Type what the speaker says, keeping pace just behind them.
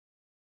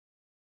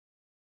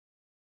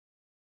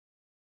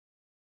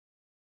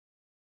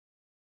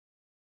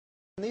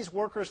these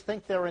workers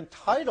think they're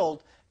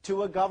entitled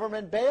to a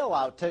government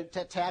bailout, to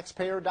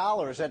taxpayer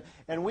dollars.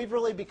 And we've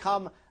really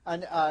become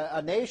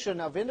a nation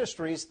of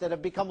industries that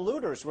have become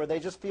looters, where they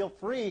just feel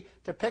free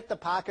to pick the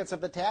pockets of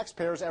the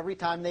taxpayers every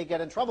time they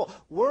get in trouble.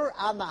 We're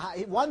on the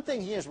high. One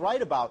thing he is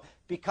right about,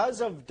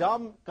 because of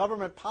dumb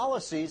government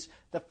policies,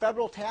 the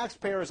federal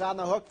taxpayer is on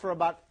the hook for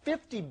about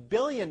 $50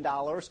 billion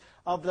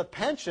of the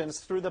pensions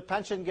through the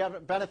Pension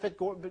Benefit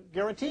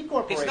Guaranty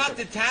Corporation. It's not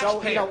the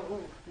taxpayer. So,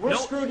 we're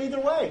screwed either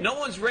way. No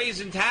one's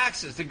raising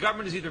taxes. The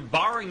government is either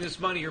borrowing this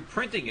money or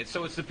printing it.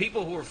 So it's the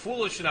people who are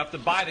foolish enough to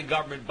buy the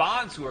government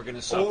bonds who are going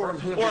to suffer,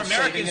 or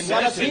American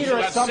citizens who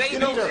have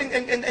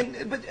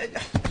savings. But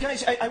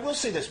guys, I will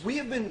say this: we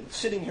have been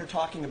sitting here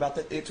talking about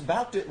that. It's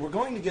about that we're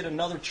going to get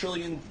another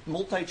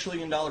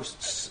multi-trillion-dollar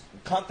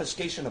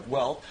confiscation of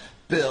wealth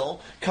bill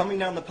coming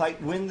down the pipe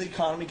when the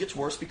economy gets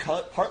worse,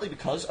 partly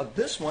because of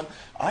this one.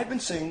 I've been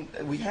saying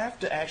that we have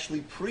to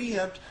actually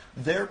preempt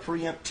their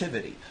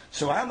preemptivity.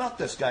 So how about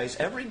this, guys?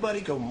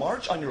 Everybody go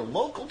march on your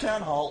local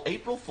town hall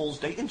April Fool's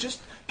Day and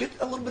just get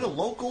a little bit of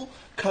local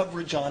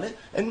coverage on it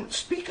and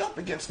speak up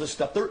against this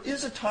stuff. There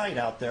is a tide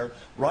out there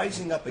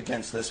rising up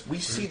against this. We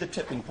see the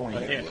tipping point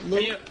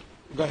here.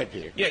 Go ahead,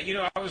 Peter.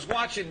 Yeah, I was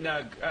watching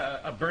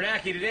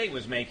Bernanke today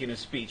was making a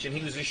speech, and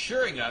he was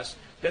assuring us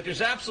that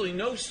there's absolutely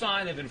no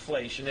sign of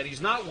inflation, that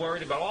he's not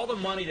worried about all the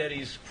money that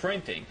he's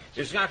printing.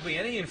 There's not going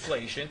to be any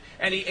inflation.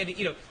 And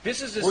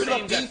this is the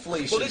same guy.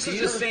 Well, this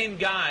is the same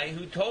guy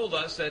who told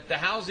us that the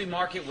housing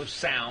market was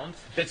sound,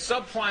 that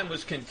subprime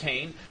was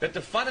contained, that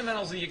the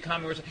fundamentals of the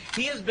economy were.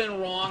 He has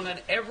been wrong on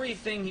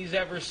everything he's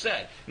ever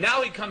said.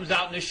 Now he comes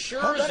out and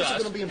assures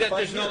us that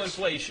there's no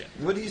inflation.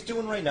 What he's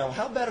doing right now,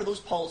 how bad are those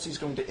policies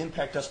going to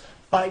impact us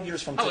 5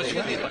 years from today?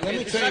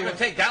 It's not going to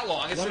take that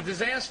long. It's a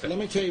disaster. Let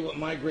me tell you what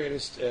my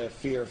greatest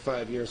fear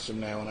 5 years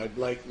from now, and I'd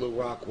like Lew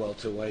Rockwell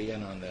to weigh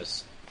in on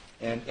this.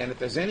 And if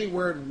there's any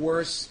word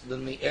worse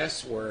than the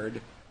S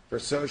word for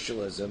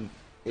socialism,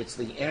 it's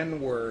the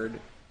N word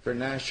for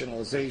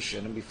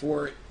nationalization. And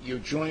before you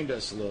joined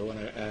us, Lew,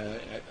 and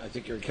I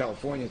think you're in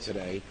California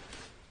today,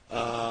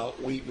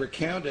 we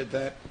recounted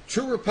that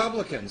true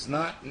Republicans,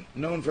 not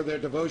known for their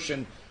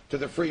devotion to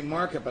the free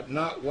market, but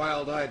not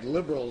wild-eyed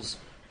liberals,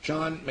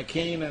 John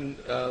McCain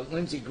and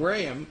Lindsey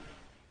Graham,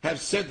 have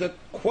said that,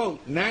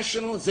 quote,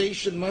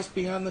 nationalization must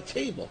be on the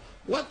table.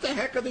 What the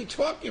heck are they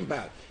talking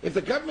about? If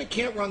the government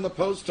can't run the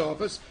post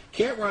office,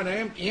 can't run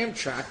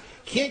Amtrak,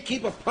 can't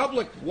keep a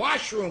public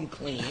washroom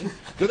clean,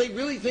 do they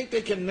really think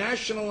they can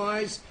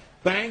nationalize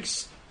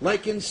banks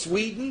like in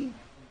Sweden?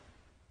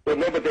 Well,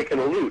 no, but they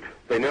can loot.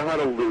 They know how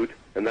to loot,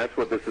 and that's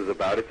what this is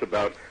about. It's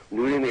about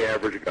looting the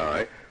average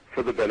guy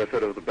for the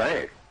benefit of the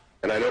bank.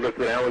 And I noticed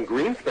that Alan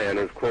Greenspan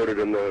is quoted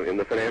in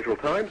the Financial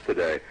Times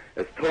today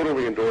as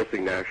totally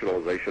endorsing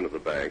nationalization of the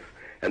banks.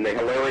 And they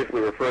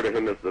hilariously refer to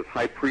him as the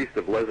high priest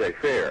of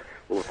laissez-faire.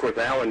 Well, of course,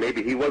 Alan,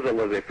 maybe he was a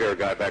laissez-faire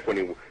guy back when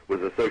he was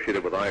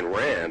associated with Ayn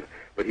Rand,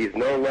 but he's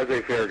no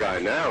laissez-faire guy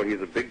now. He's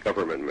a big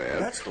government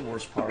man. That's the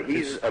worst part.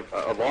 He's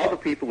of all the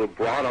people who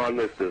brought on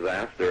this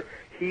disaster,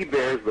 he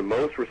bears the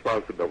most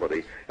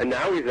responsibility. And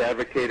now he's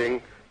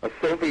advocating a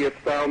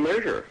Soviet-style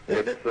measure.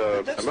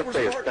 I must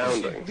say,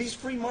 astounding. These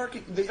free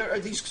market,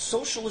 these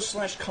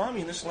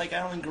socialists/communists like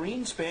Alan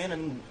Greenspan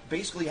and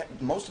basically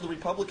most of the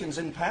Republicans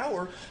in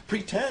power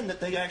pretend that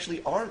they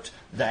actually aren't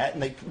that,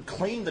 and they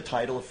claim the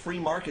title of free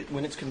market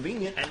when it's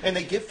convenient, and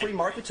they give free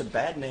markets a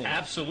bad name.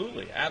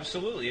 Absolutely,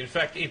 absolutely. In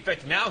fact,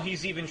 now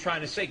he's even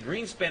trying to say,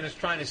 Greenspan is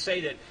trying to say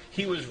that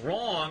he was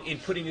wrong in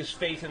putting his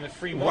faith in the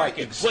free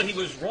market. Right. What he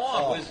was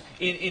wrong was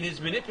in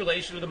his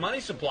manipulation of the money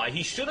supply.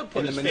 He should have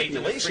put his faith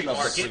in the free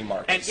market.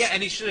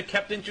 And he should have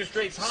kept interest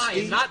rates high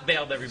and not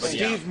bailed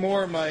everybody out. Steve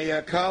Moore,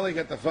 my colleague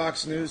at the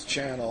Fox News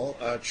Channel,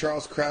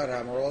 Charles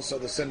Krauthammer, also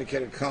the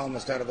syndicated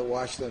columnist out of the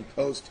Washington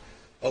Post,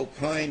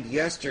 opined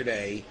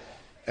yesterday,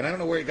 and I don't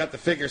know where he got the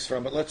figures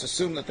from, but let's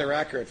assume that they're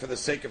accurate for the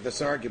sake of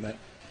this argument,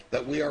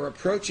 that we are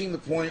approaching the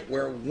point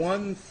where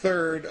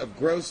 1/3 of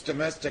gross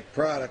domestic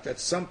product at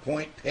some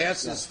point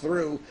passes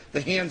through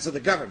the hands of the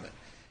government.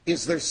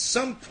 Is there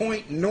some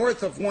point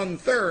north of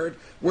 1/3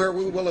 where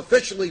we will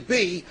officially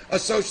be a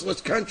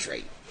socialist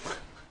country?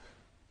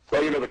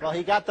 Well,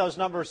 he got those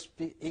numbers.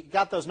 He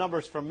got those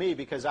numbers from me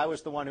because I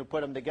was the one who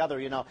put them together.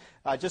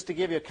 Just to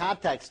give you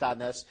context on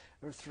this,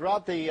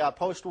 throughout the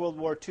post-World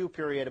War II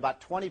period,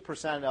 about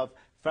 20% of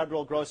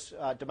federal gross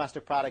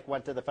domestic product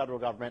went to the federal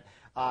government.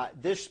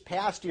 This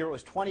past year it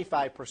was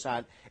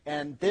 25%,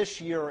 and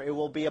this year it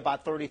will be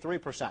about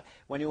 33%.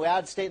 When you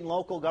add state and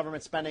local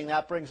government spending,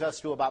 that brings us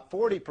to about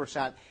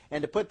 40%.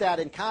 And to put that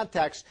in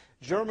context,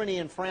 Germany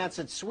and France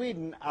and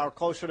Sweden are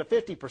closer to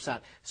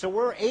 50%. So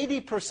we're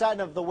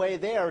 80% of the way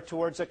there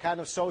towards a kind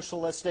of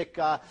socialistic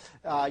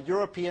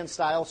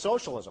European-style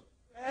socialism.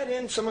 Add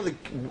in some of the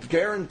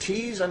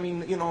guarantees. I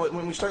mean,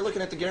 when we start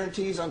looking at the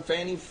guarantees on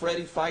Fannie,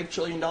 Freddie, $5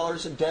 trillion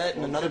of debt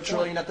and another $1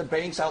 trillion at the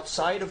banks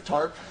outside of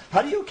TARP,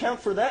 how do you account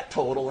for that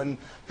total? And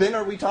then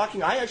are we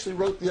talking, I actually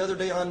wrote the other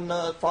day on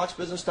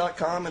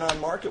foxbusiness.com and on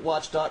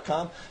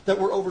marketwatch.com that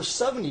we're over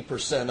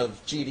 70%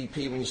 of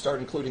GDP when you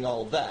start including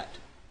all of that.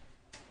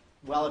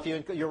 Well,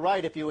 you're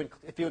right. If you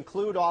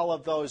include all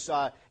of those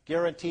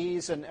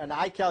guarantees, and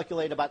I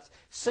calculate about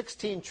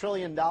 $16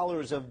 trillion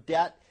of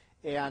debt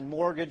and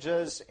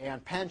mortgages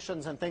and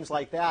pensions and things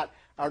like that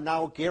are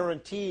now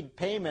guaranteed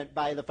payment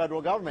by the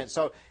federal government.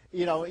 So,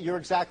 you're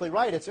exactly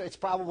right. It's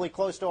probably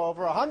close to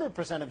over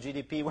 100% of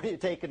GDP when you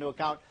take into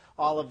account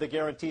all of the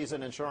guarantees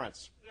and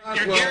insurance.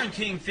 They're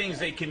guaranteeing things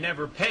they can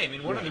never pay. I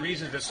mean, one of the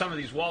reasons that some of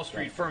these Wall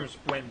Street firms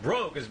went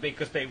broke is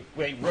because they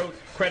wrote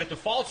credit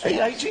default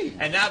swaps,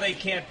 and now they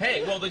can't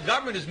pay. Well, the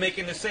government is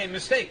making the same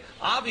mistake.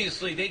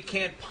 Obviously, they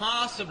can't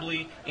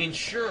possibly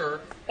insure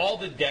all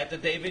the debt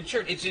that they've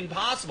insured. It's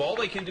impossible. All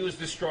they can do is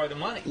destroy the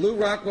money. Lew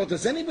Rockwell,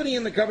 does anybody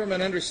in the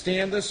government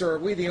understand this, or are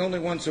we the only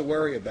ones who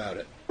worry about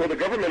it? Well, the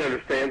government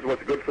understands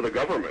what's good for the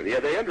government. Yeah,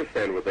 they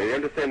understand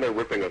they're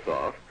ripping us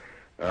off.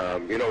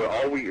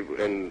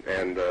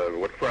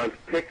 What Franz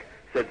Pick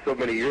said so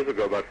many years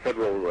ago about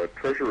federal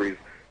treasuries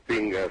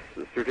being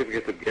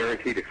certificates of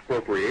guaranteed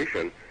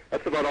expropriation,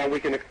 that's about all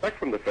we can expect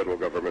from the federal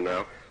government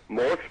now.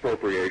 More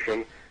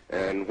expropriation.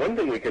 And one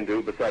thing we can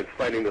do, besides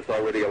fighting this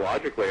already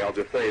illogically, I'll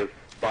just say, is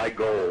buy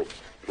gold.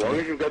 As long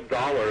as you've got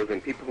dollars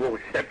and people will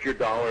accept your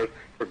dollars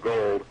for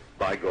gold,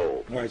 buy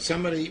gold. All right,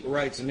 somebody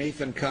writes,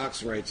 Nathan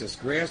Cox writes this,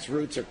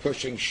 grassroots are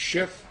pushing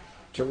Schiff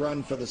to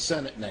run for the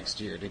Senate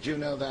next year. Did you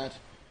know that?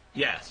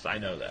 Yes, I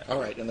know that.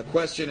 All right, and the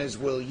question is,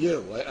 will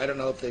you? I don't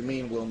know if they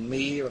mean will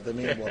me, or if they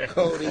mean will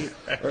Cody,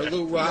 or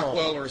Lew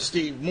Rockwell, or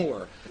Steve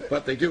Moore.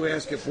 But they do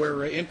ask if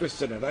we're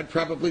interested in it. I'd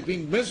probably be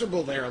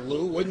miserable there,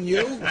 Lew, wouldn't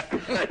you?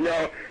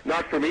 No,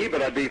 not for me, but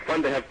it'd be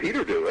fun to have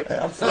Peter do it.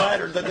 I'm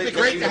flattered that it'd be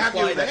great to have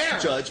you there,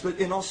 Judge. But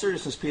in all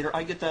seriousness, Peter,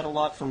 I get that a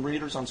lot from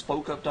readers on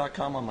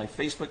SpokeUp.com, on my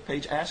Facebook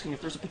page, asking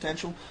if there's a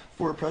potential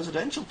for a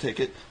presidential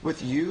ticket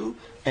with you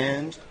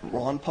and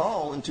Ron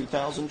Paul in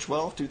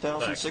 2012,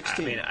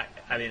 2016. Look,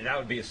 I mean, that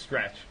would be a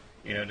stretch,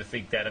 to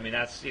think that. I mean,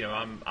 that's,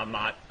 I'm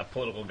not a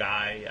political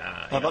guy.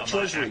 How about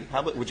Treasury?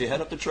 Would you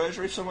head up the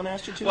Treasury if someone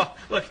asked you to? Well,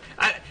 look,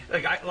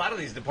 a lot of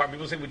these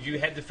department people say, would you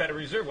head the Federal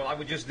Reserve? Well, I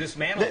would just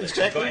dismantle it.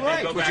 Exactly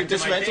right. Would you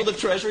dismantle the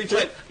Treasury too?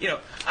 But,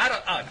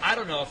 I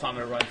don't know if I'm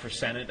going to run for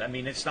Senate. I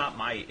mean, it's not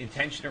my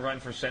intention to run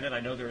for Senate. I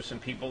know there are some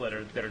people that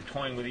are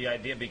toying with the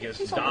idea because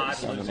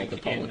Dodd was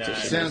in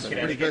sounds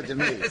pretty good to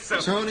me.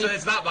 Tony, so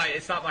it's not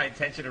my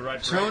intention to run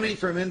for Tony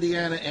from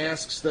Indiana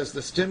asks, does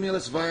the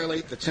stimulus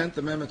violate the 10th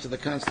Amendment to the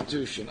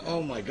Constitution?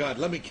 Oh, my God.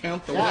 Let me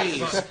count the ways.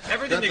 Well,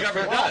 everything the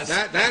government does.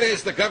 That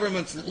is the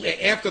government's,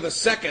 after the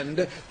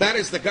second, that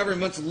is the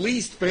government's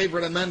least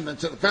favorite amendment,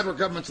 to the federal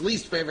government's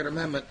least favorite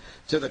amendment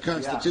to the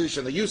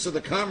Constitution. The use of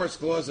the Commerce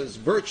Clause is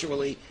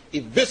virtually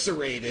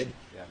eviscerated,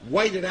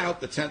 whited out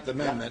the 10th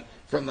Amendment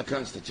from the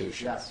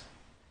Constitution. Yes.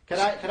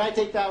 Can I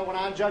take that one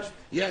on, Judge?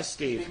 Yes,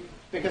 Steve.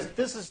 Because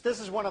this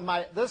is one of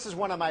my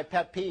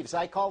pet peeves.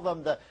 I call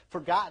them the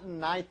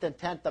forgotten 9th and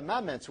 10th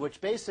Amendments,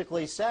 which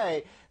basically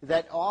say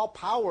that all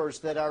powers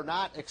that are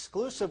not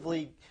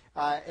exclusively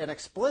and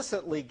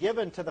explicitly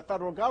given to the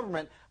federal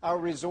government are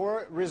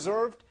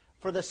reserved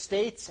for the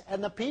states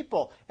and the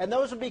people. And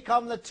those would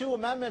become the two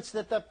amendments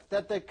that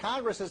the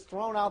Congress has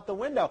thrown out the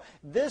window.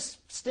 This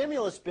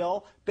stimulus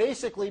bill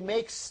basically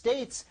makes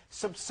states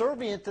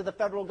subservient to the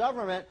federal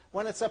government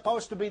when it's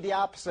supposed to be the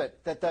opposite,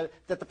 that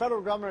the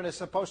federal government is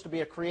supposed to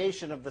be a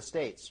creation of the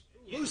states.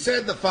 You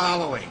said the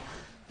following.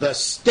 The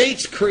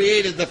states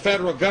created the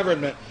federal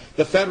government.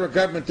 The federal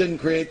government didn't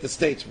create the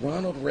states.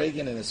 Ronald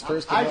Reagan in his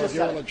first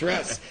inaugural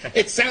address.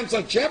 It sounds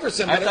like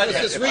Jefferson, but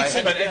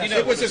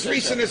it was as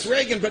recent as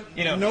Reagan. But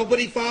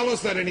nobody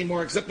follows that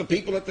anymore except the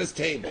people at this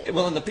table.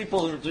 Well, and the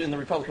people in the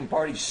Republican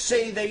Party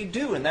say they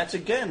do, and that's,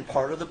 again,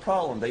 part of the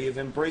problem. They have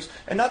embraced,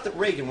 and not that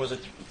Reagan was a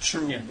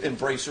true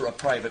embracer of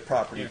private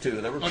property,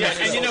 too. There were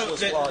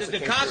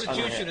the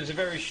Constitution is a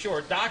very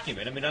short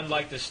document. I mean,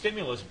 unlike the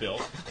stimulus bill.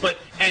 But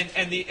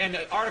and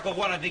Article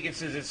 1, I think it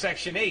says in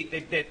Section 8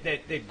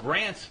 that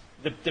grants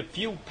the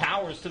few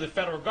powers to the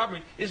federal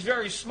government is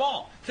very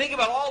small. Think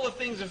about all the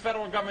things the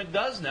federal government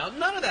does now.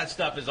 None of that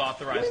stuff is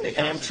authorized in the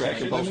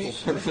Constitution.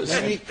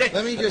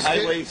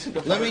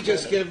 Let me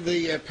just give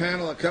the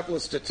panel a couple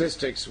of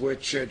statistics,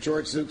 which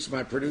George Zooks,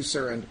 my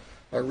producer, and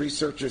our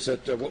researchers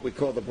at what we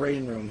call the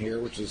Brain Room here,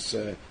 which is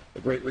the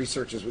great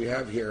researchers we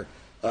have here,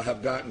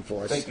 have gotten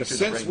for us. Thank you to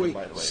the Brain Room,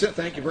 by the way.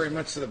 Thank you very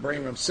much to the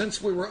Brain Room.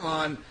 Since we were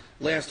on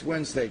last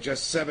Wednesday,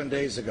 just 7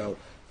 days ago,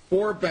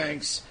 4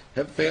 banks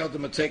have failed to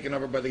be taken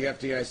over by the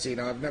FDIC.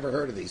 Now, I've never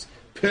heard of these.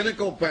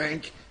 Pinnacle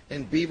Bank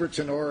in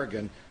Beaverton,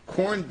 Oregon,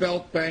 Corn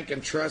Belt Bank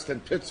and Trust in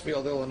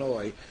Pittsfield,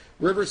 Illinois,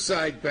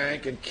 Riverside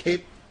Bank in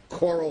Cape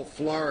Coral,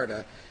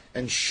 Florida,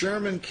 and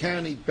Sherman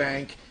County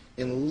Bank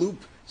in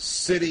Loop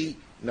City,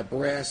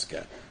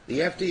 Nebraska. The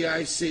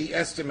FDIC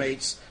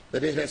estimates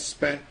that it has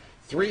spent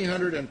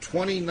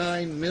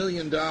 $329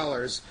 million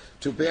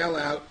to bail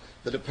out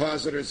the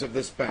depositors of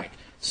this bank.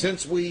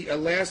 Since we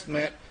last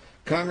met,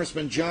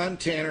 Congressman John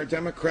Tanner,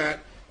 Democrat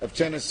of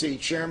Tennessee,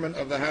 chairman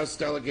of the House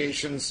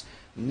Delegation's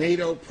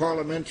NATO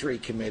Parliamentary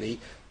Committee,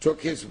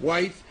 took his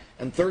wife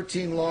and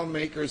 13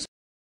 lawmakers